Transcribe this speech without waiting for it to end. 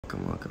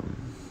welcome.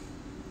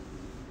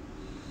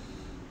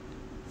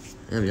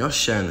 Damn, y'all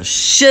sharing the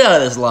shit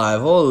out of this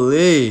live.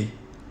 Holy.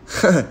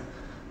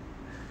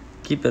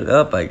 Keep it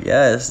up, I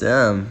guess.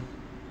 Damn.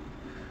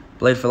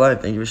 Blade for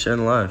life, thank you for sharing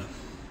the live.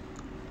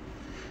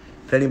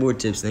 Penny board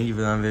tips, thank you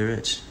for that. I'm very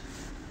rich.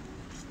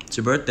 It's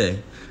your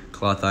birthday.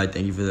 Cloth Eye,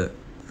 thank you for the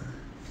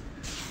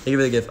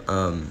gift.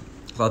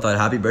 Cloth Eye,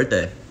 happy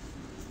birthday.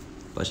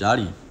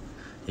 Bashadi,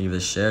 thank you for the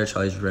share.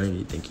 Charlie's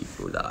Renegade, thank you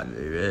for that. I'm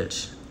very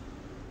rich.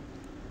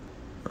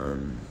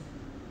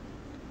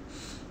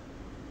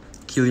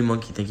 Keely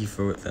Monkey, thank you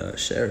for the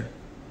share.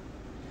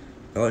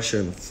 Y'all are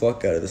sharing the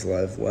fuck out of this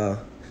live. Wow.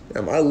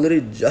 Damn, I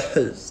literally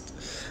just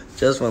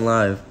went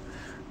live.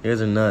 You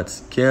guys are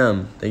nuts.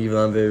 Kim, thank you for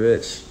that. I'm very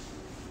rich.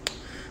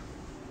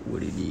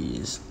 What it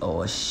is? Oh,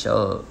 what's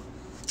up?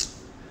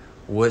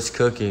 What's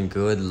cooking?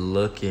 Good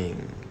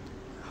looking.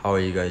 How are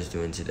you guys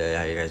doing today?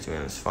 How you guys doing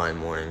on this fine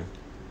morning?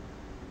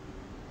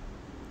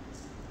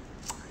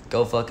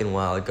 Go fucking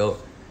wild. Go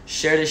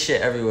share this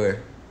shit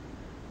everywhere.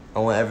 I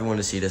want everyone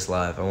to see this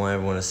live. I want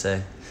everyone to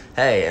say,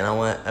 hey, and I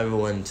want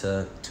everyone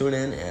to tune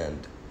in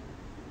and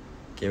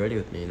get ready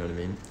with me, you know what I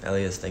mean?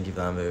 Elias, thank you for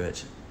that. I'm very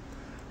rich.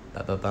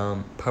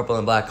 Ba-ba-bum. Purple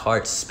and black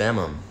hearts, spam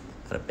them.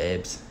 Out of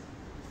babes.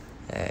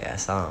 Hey, I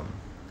saw them.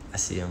 I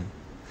see them.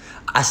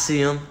 I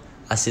see them.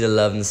 I see the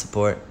love and the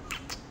support.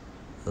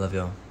 I love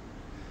y'all.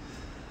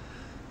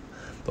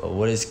 But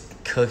what is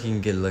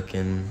cooking good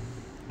looking?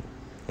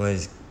 What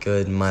is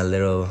good, my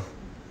little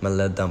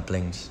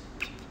dumplings?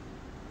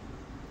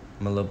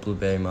 My little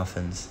blueberry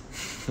muffins.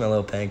 My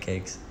little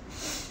pancakes.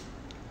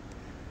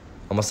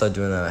 I'm gonna start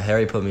doing that.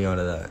 Harry put me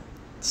onto that.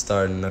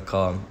 Starting to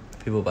call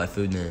people by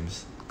food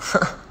names.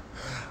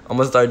 I'm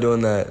gonna start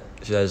doing that.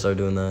 Should I start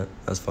doing that?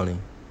 That's funny.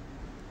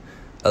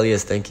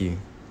 Elias, thank you.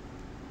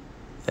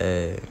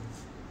 Hey.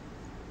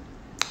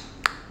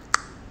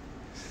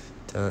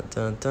 Dun,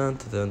 dun, dun,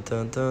 dun,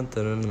 dun, dun,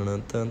 dun,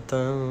 dun, dun,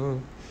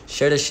 dun.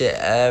 Share the shit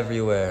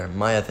everywhere.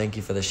 Maya, thank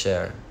you for the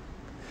share.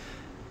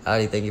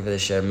 Adi, thank you for the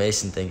share.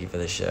 Mason, thank you for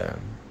the share.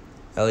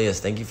 Elias,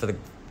 thank you for the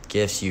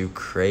gifts. You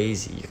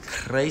crazy. You're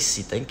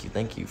crazy.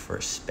 Thank you for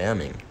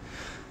spamming.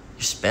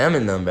 You're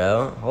spamming them,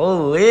 bro.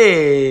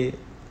 Holy.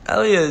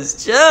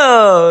 Elias,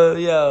 chill.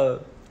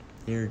 Yo.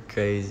 You're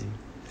crazy.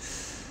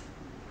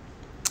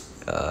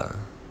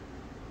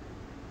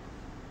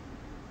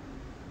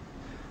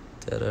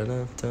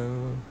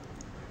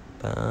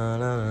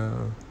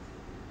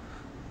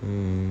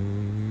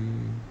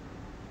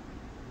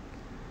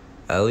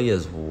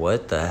 Elias,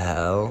 what the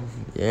hell?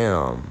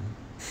 Yeah.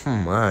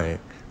 My.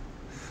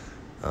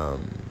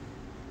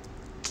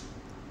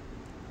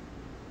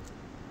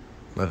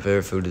 My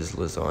favorite food is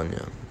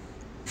lasagna.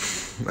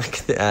 I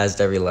get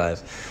asked every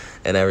live,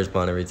 and I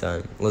respond every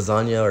time.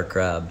 Lasagna or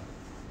crab?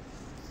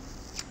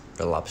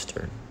 Or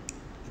lobster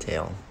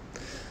tail.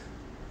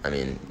 I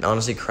mean,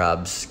 honestly,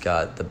 crab's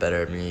got the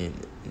better of me.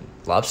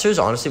 Lobster's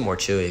honestly more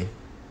chewy.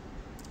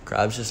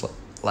 Crab's just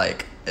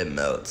like it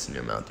melts in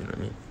your mouth, you know what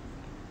I mean?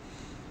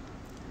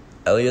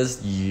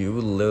 Elias, you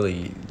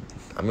literally...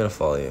 I'm gonna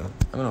follow you.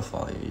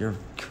 You're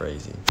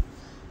crazy.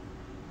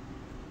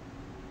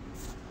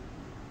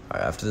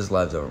 Alright, after this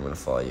live's over, I'm gonna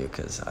follow you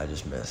because I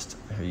just missed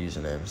her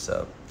username,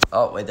 so...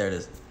 Oh, wait, there it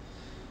is.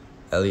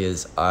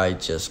 Elias, I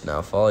just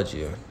now followed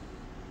you.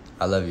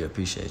 I love you,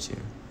 appreciate you.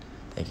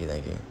 Thank you.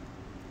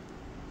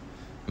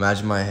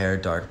 Imagine my hair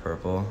dark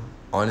purple.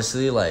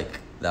 Honestly, like,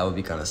 that would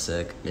be kind of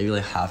sick. Maybe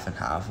like half and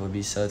half would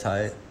be so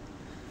tight.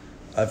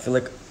 I feel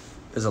like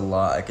there's a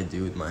lot I could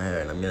do with my hair,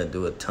 and I'm gonna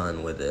do a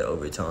ton with it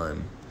over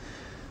time.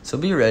 So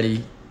be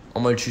ready.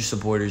 All my true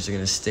supporters are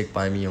gonna stick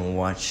by me and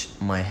watch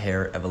my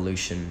hair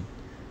evolution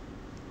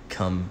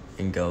come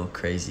and go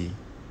crazy.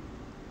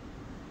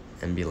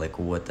 And be like,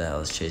 what the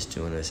hell is Chase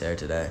doing to his hair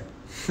today?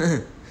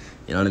 You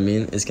know what I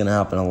mean? It's gonna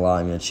happen a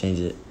lot. I'm gonna change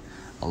it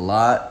a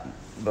lot.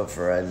 But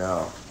for right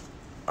now,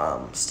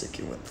 I'm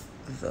sticking with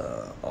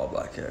the all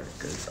black hair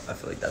because I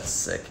feel like that's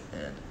sick.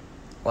 And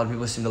a lot of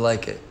people seem to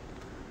like it.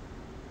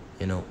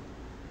 You know?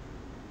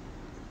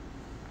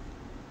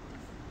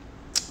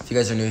 If you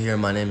guys are new here,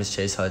 my name is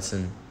Chase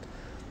Hudson.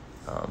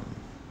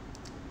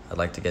 I'd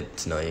like to get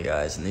to know you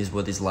guys, and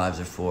what these lives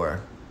are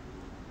for.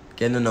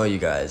 Getting to know you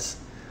guys,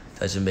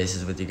 touching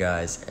bases with you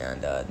guys,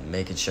 and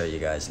making sure you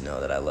guys know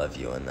that I love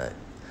you and that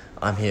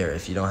I'm here.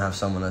 If you don't have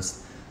someone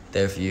that's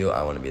there for you,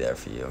 I want to be there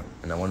for you,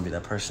 and I want to be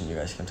that person you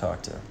guys can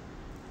talk to.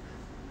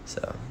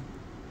 So,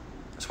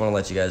 I just want to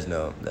let you guys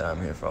know that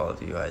I'm here for all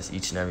of you guys,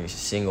 each and every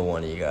single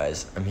one of you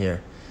guys. I'm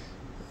here,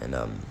 and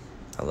I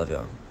love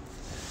y'all.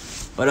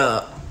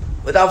 But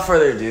without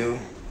further ado,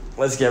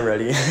 let's get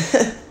ready.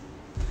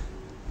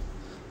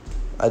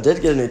 I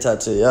did get a new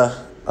tattoo, yeah.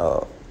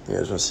 Oh, you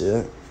guys want to see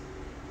it?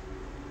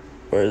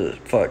 Where is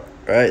it? Fuck,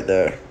 right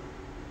there.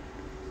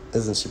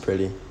 Isn't she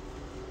pretty?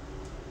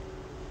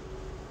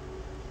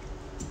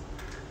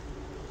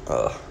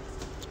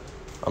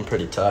 I'm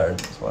pretty tired,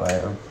 that's what I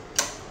am.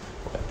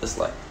 Wipe this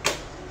light.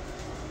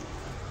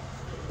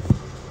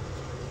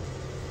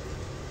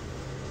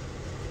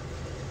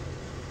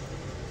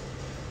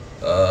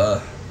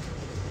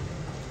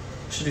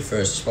 should do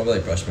first? Just probably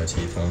like brush my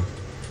teeth, huh?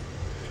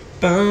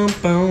 Bow,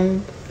 bow,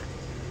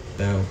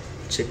 bow,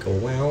 chicka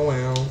wow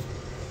wow.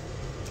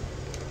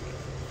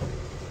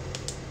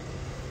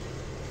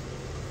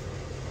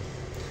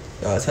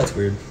 No, that's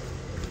weird.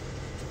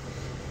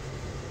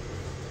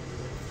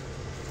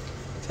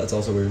 That's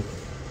also weird.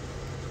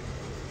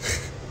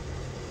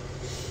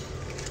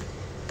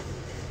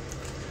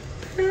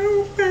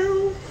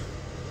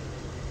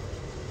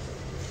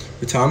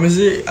 What time is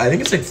it? I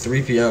think it's like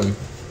 3 p.m.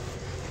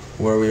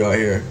 where we are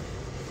here.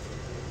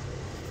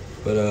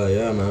 But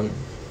yeah, man.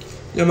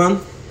 Yeah, man.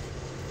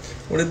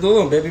 What it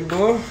doing, baby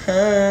boy?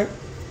 Hey.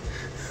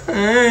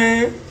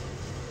 Hey.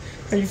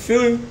 How you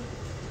feeling?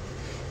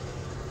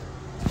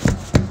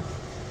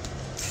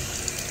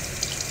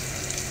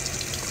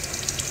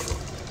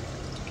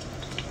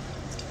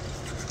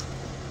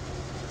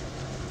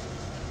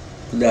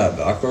 Yeah,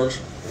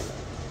 backwards.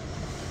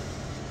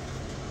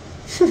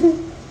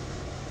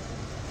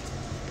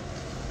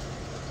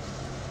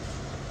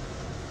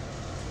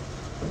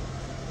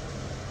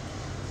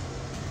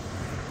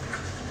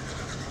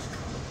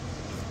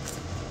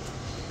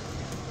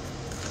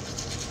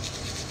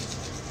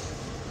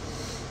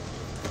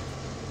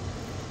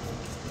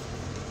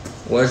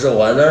 Where's the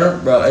weather?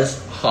 Bro,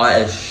 it's hot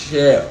as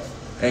shit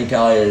in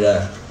Cali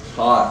today. It's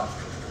hot.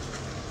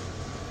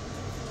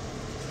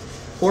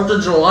 4th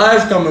of July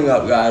is coming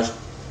up, guys.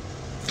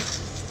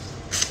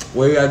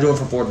 What are you guys doing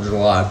for 4th of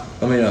July?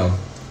 Let me know.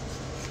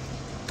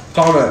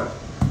 Comment.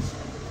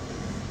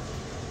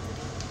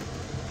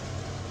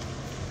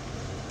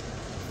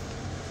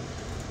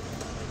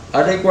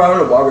 I think we're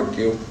having a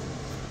barbecue.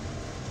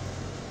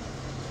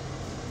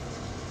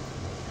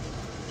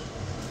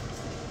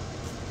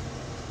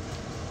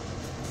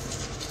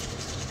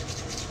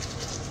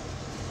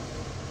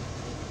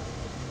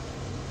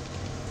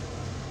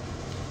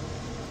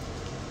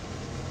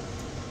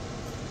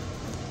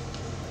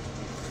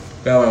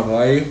 Got a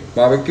Hawaii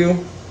barbecue.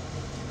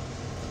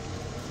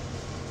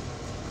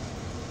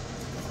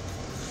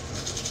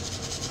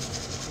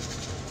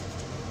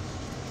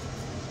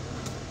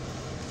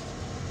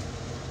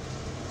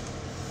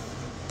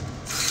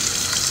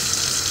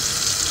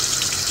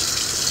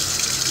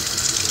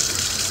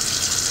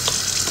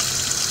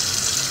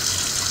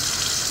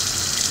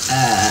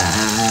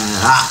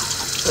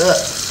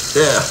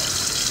 Yeah.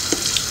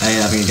 I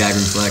ain't having a gag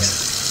reflex.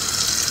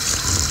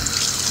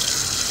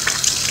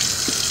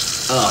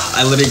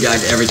 I literally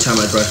gag every time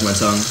I brush my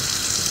tongue.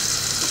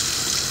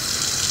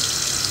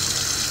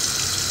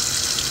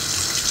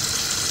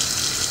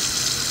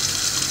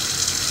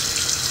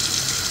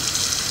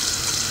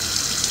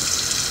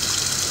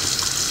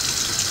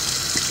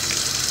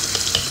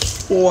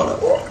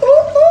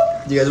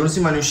 You guys want to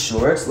see my new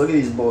shorts? Look at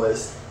these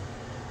boys.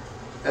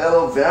 They got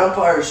little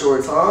vampire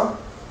shorts, huh?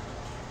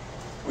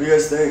 What do you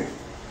guys think?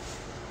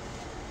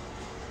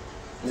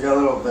 You got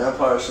little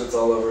vampire shorts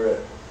all over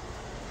it.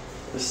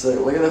 They're sick.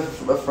 Look at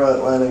the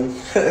front lining.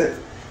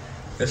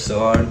 They're so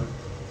hard.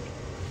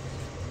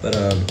 But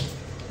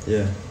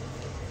yeah.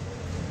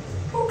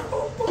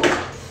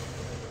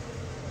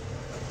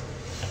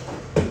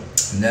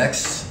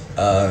 Next,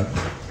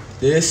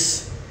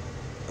 this.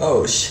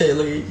 Oh shit!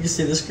 Look, you can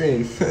see the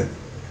screen.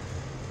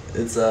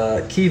 It's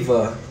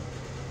Kiva.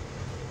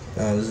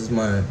 This is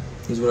what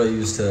I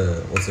use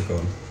to, what's it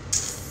called?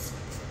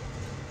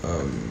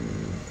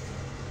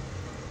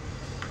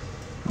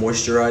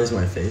 Moisturize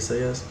my face, I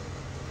guess.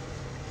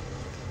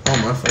 Oh,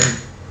 my phone.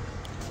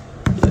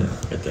 Yeah,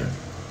 right there.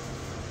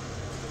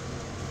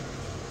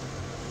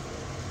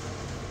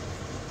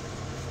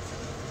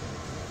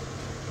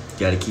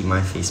 Gotta keep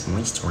my face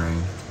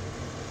moisturized.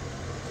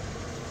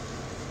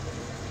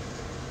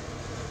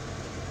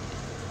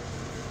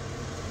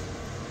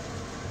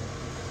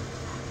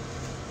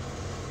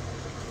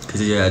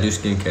 Cause yeah, I do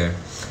skincare.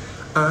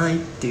 I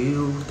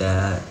do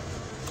that.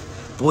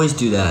 Boys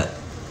do that.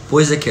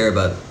 Boys that care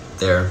about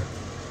their,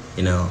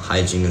 you know,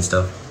 hygiene and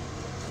stuff.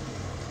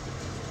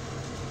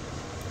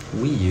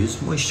 We use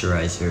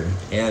moisturizer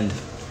and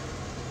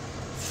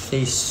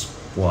face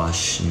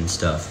wash and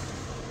stuff.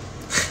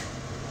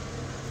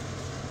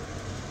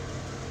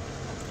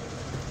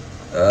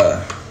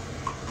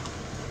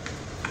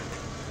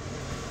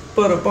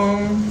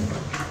 Ba-da-boom.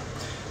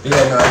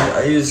 Yeah, no,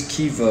 I use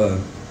Kiva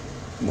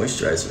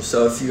moisturizer.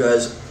 So if you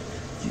guys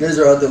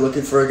are out there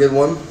looking for a good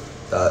one,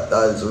 that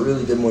is a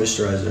really good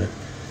moisturizer.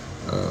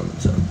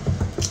 So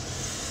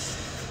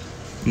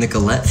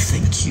Nicolette,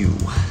 thank you.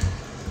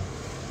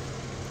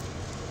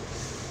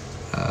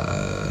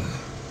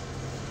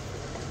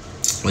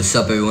 What's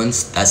up, everyone?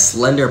 That's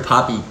Slender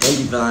Poppy. Thank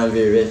you, Vine,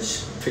 very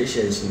rich.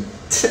 Appreciate you.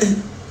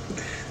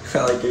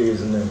 I like your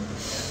username.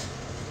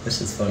 This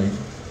shit's funny.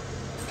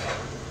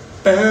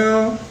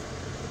 Bow,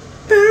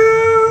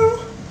 bow.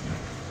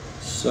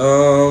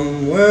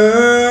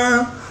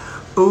 Somewhere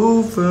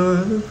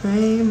over the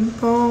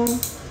rainbow,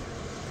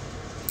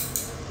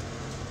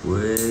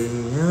 way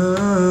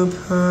up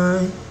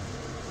high,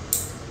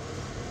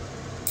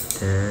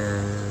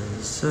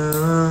 there's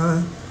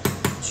a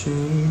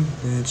dream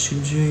that you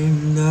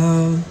dreamed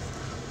of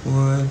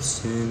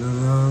once in a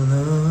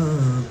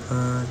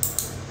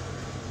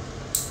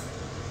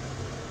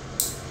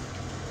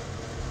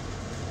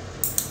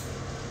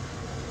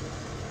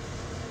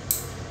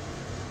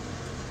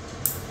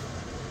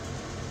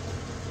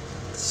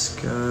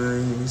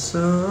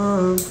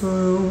so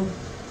blue.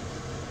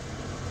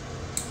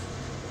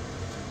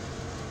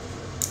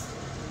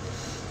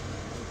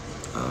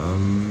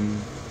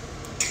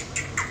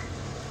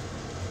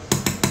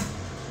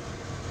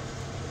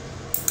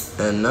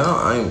 And now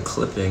I am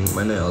clipping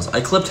my nails.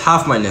 I clipped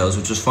half my nails,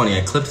 which was funny.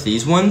 I clipped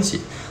these ones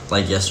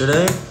like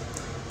yesterday,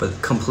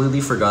 but completely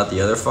forgot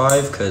the other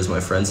 5 because my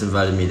friends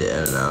invited me to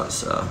In-N-Out,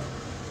 so,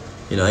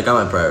 you know, I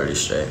got my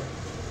priorities straight.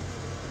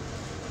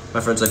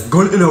 My friend's like,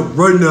 go to In-N-Out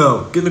right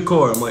now, get in the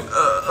car. I'm like,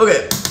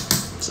 okay.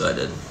 So I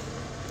did.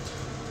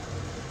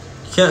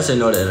 You can't say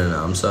no to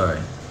In-N-Out, I'm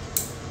sorry.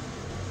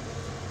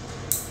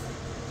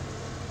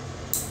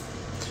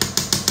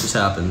 Just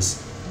happens.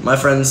 My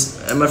friends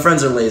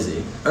are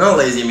lazy. I'm not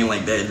lazy, I mean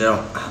like they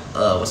don't,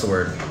 what's the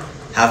word?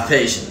 Have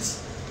patience.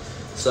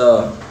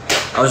 So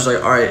I was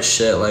like, all right,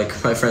 shit,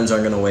 like my friends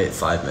aren't gonna wait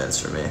 5 minutes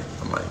for me.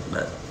 I'm like,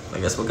 bet, I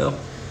guess we'll go.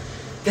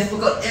 Guess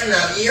we'll go in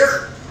out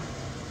here.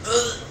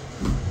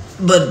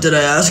 But did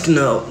I ask?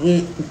 No.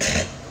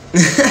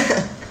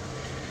 That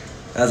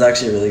was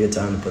actually a really good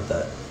time to put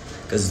that,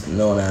 because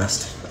no one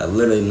asked. I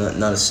literally,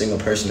 not a single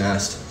person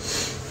asked.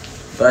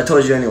 But I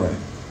told you anyway.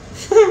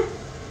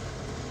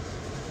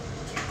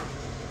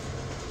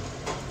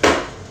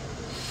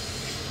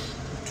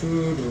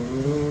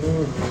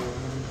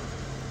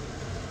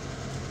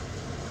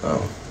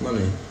 Oh,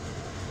 money.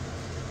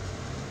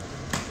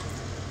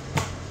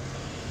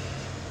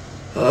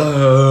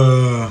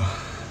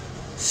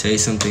 Say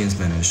something in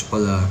Spanish.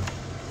 Hola.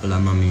 Hola,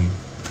 mami.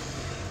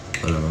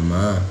 Hola,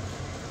 mamá.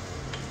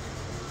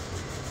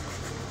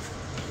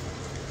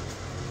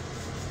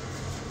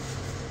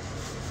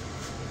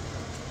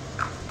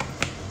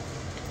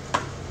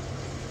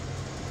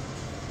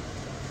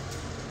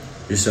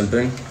 You're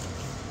simping?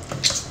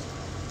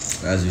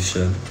 As you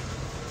should.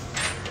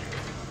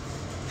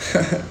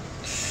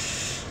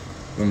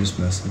 I'm just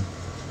messing.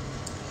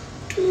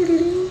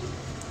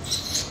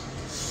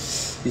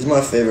 These are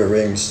my favorite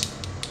rings.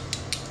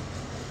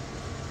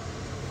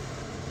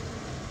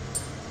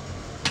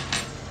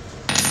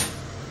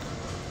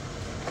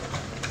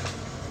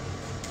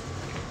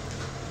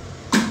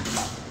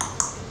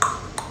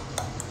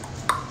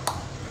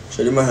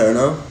 Should I do my hair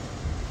now?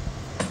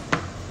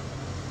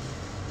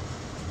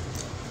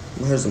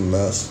 My hair's a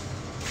mess.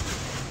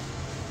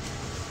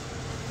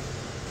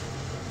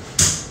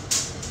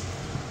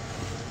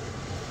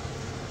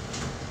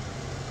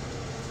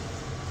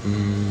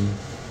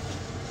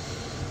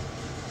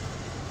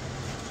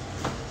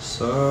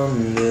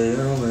 Someday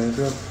I'll wake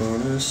up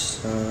on a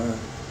side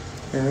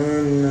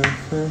and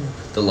nothing.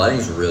 The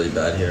lighting's really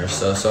bad here,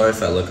 so sorry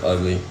if I look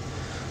ugly,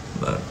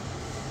 but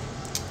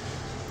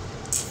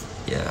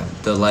yeah,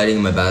 the lighting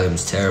in my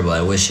bathroom's terrible.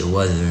 I wish it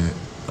wasn't,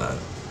 but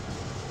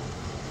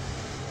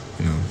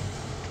you know,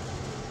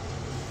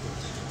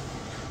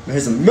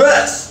 here's a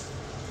mess.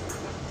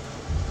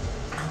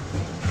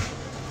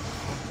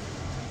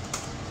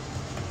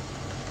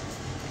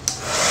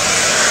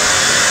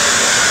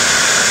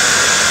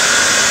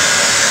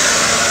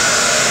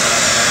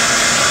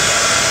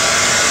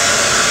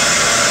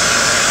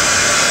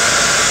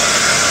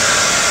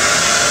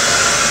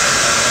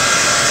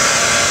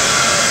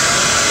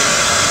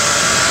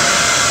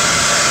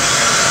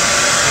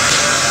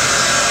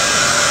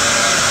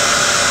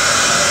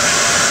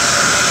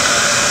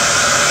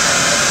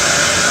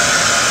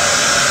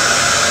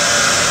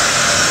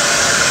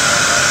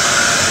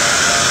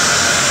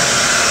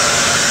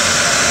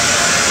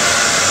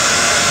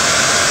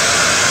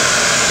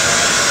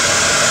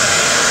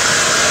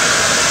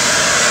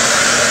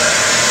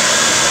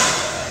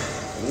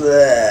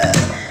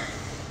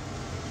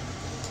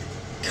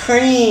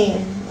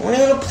 Cream, what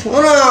are you gonna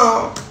put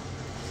out?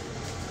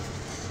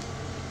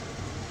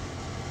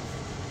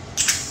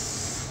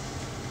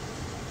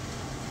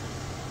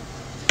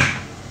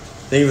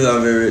 Thank you for that,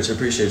 I'm very rich. I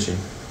appreciate you.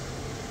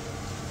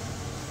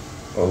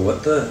 Oh,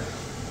 what the?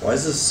 Why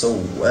is this so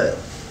wet?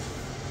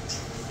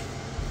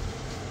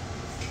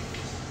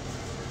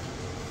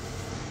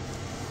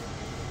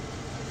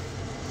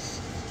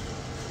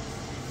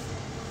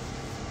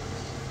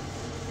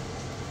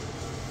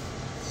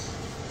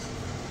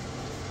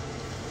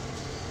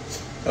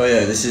 Oh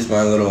yeah, this is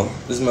my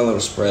little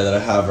spray that I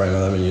have right now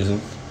that I've been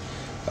using.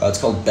 It's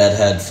called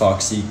Bedhead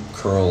Foxy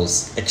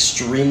Curls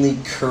Extremely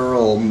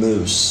Curl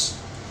Mousse.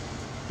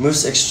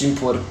 Mousse extreme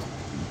por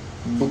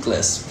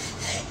bucles.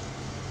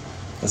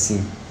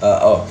 Listen,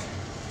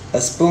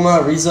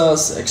 Espuma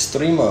Rizos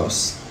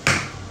Extremos.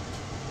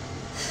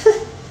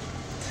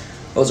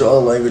 Those are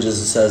all the languages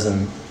it says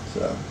in,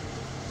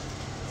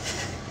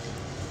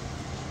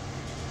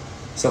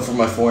 so for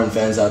my foreign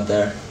fans out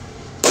there,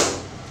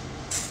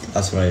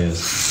 that's what I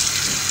use.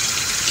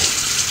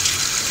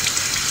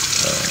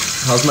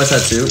 How's my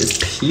tattoo? It's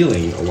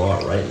peeling a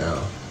lot right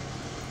now.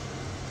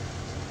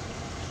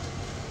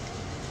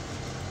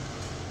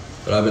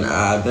 But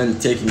I've been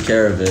taking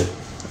care of it.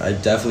 I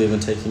definitely have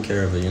been taking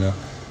care of it, you know.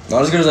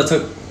 Not as good as I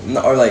took,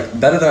 or like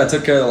better than I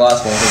took care of the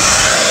last one.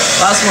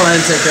 Last one I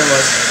didn't take care of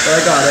much, but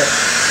I got it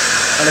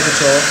under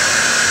control.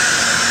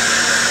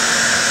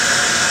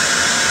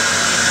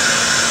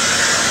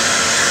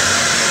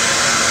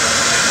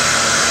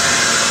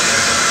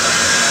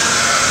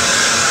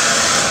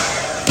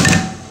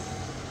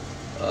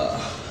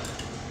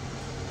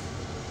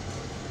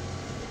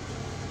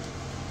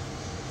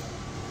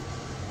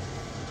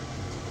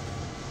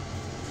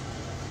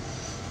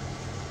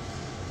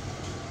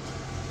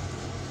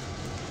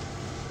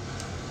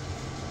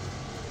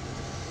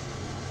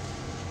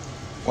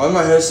 Why is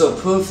my hair so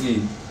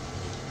poofy?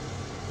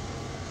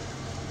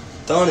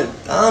 Tone it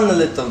down a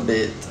little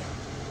bit.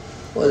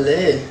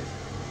 Ole.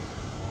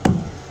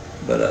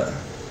 But I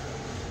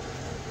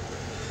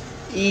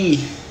need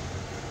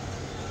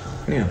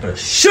to put a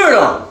shirt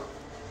on.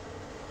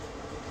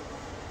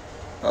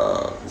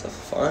 Is that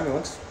fine? It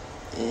looks,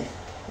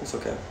 it's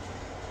okay.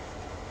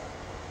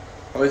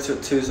 How many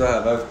tattoos do I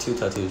have? I have 2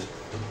 tattoos.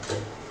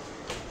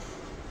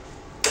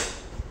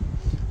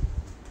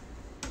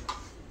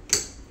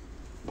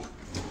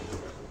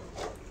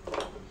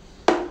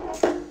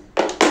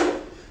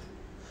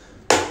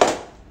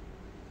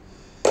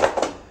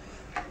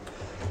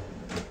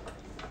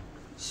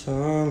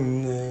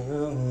 Someday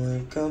I'll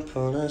wake up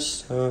on a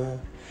star,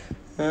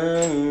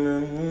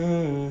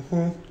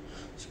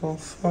 so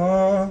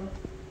far,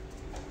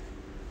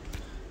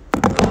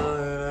 but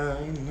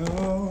I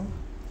know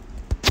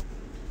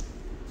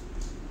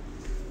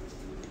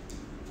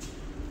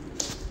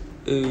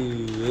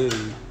ooh.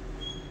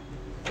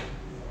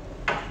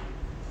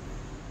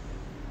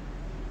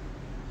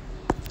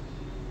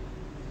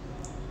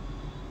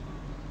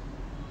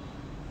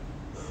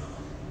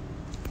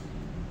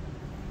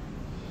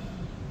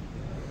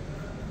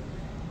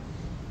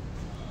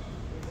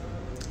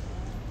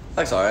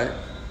 That's alright.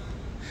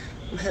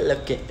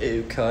 Looking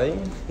okay.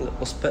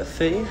 Little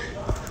spiffy.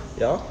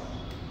 Yeah.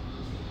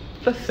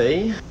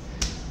 Spiffy.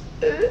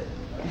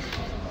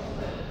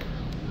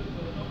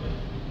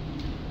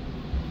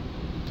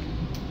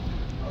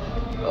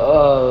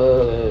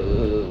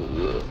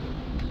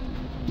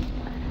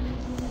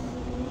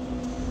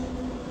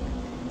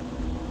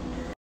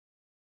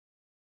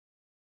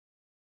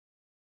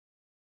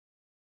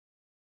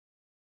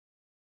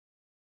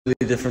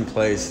 Different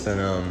place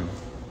than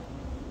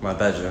my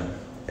bedroom.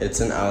 It's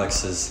in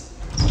Alex's.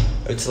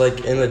 It's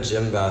like in the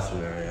gym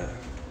bathroom area.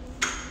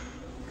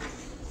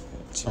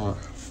 So,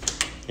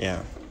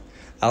 yeah.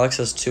 Alex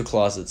has 2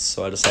 closets,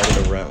 so I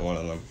decided to rent one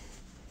of them.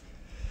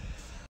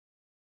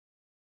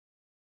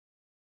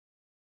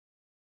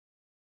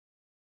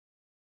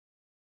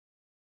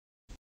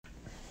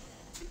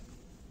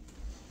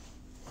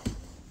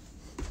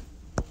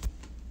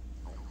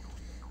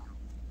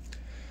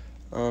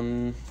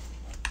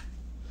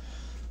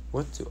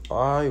 What do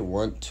I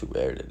want to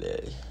wear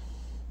today?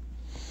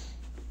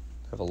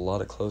 I have a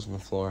lot of clothes on the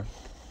floor.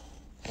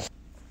 So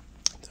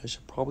I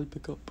should probably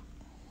pick up.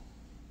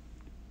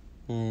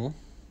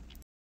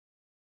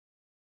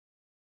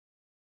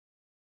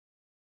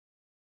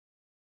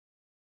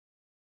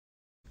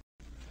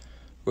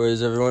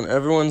 Whereas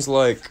everyone's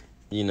like,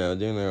 you know,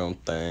 doing their own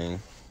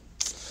thing.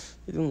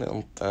 They're doing their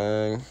own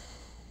thing.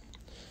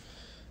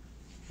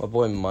 My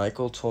boy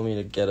Michael told me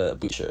to get a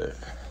boot shirt.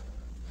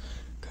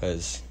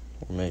 Because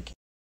we're making.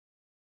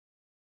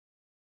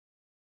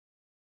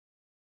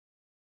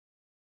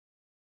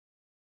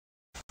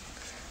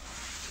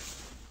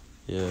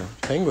 Yeah.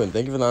 Penguin,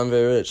 thank you for the I'm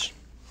very rich.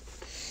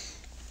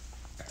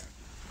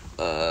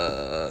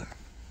 I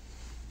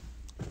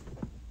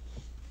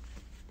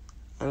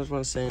just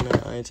want to say no,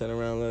 I ain't turning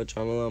around, little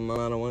drama, little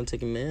mama. I don't want to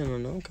take a man or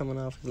no, I'm coming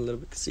off a little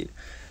bit conceited.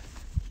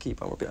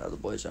 Keep on working out, the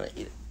boys trying to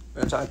eat it.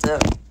 I'm trying to tell.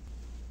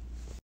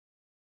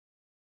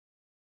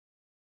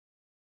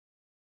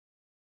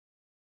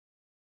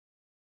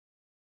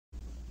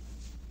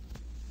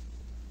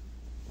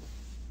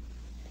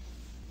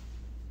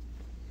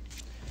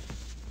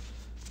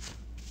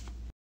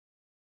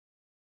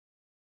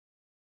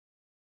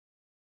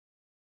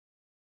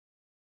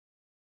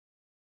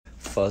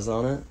 Fuzz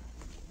on it.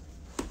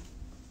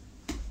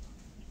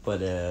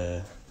 But,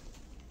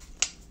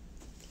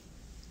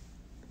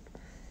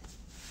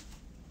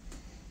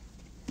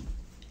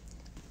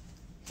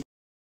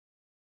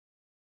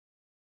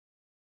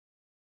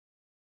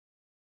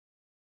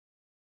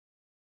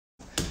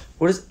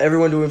 what is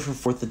everyone doing for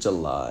 4th of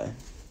July?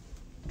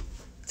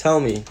 Tell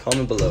me.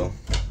 Comment below.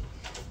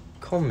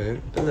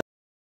 Comment below.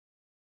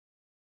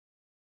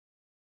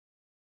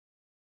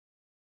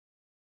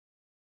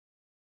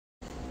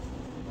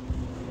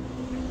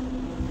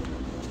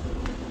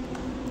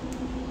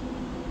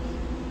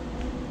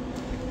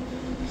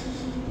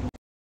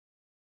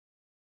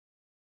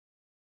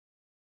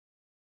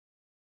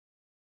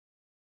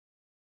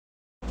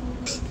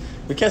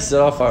 We can't set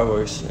off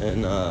fireworks,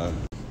 and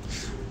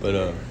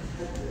but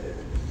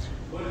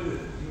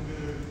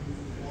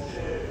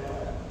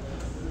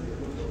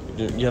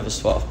you have a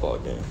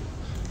softball game.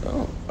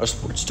 Oh, are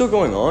sports still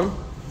going on?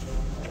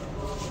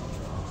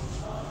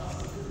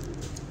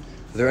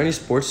 Are there any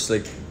sports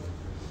like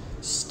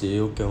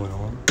still going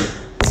on?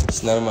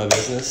 It's none of my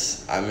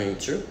business. I mean,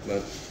 true,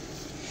 but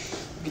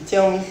you can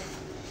tell me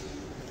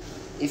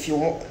if you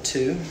want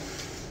to.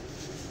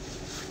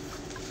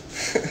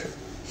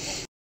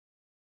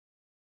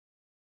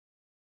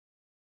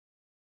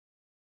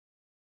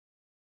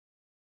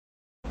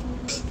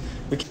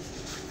 We can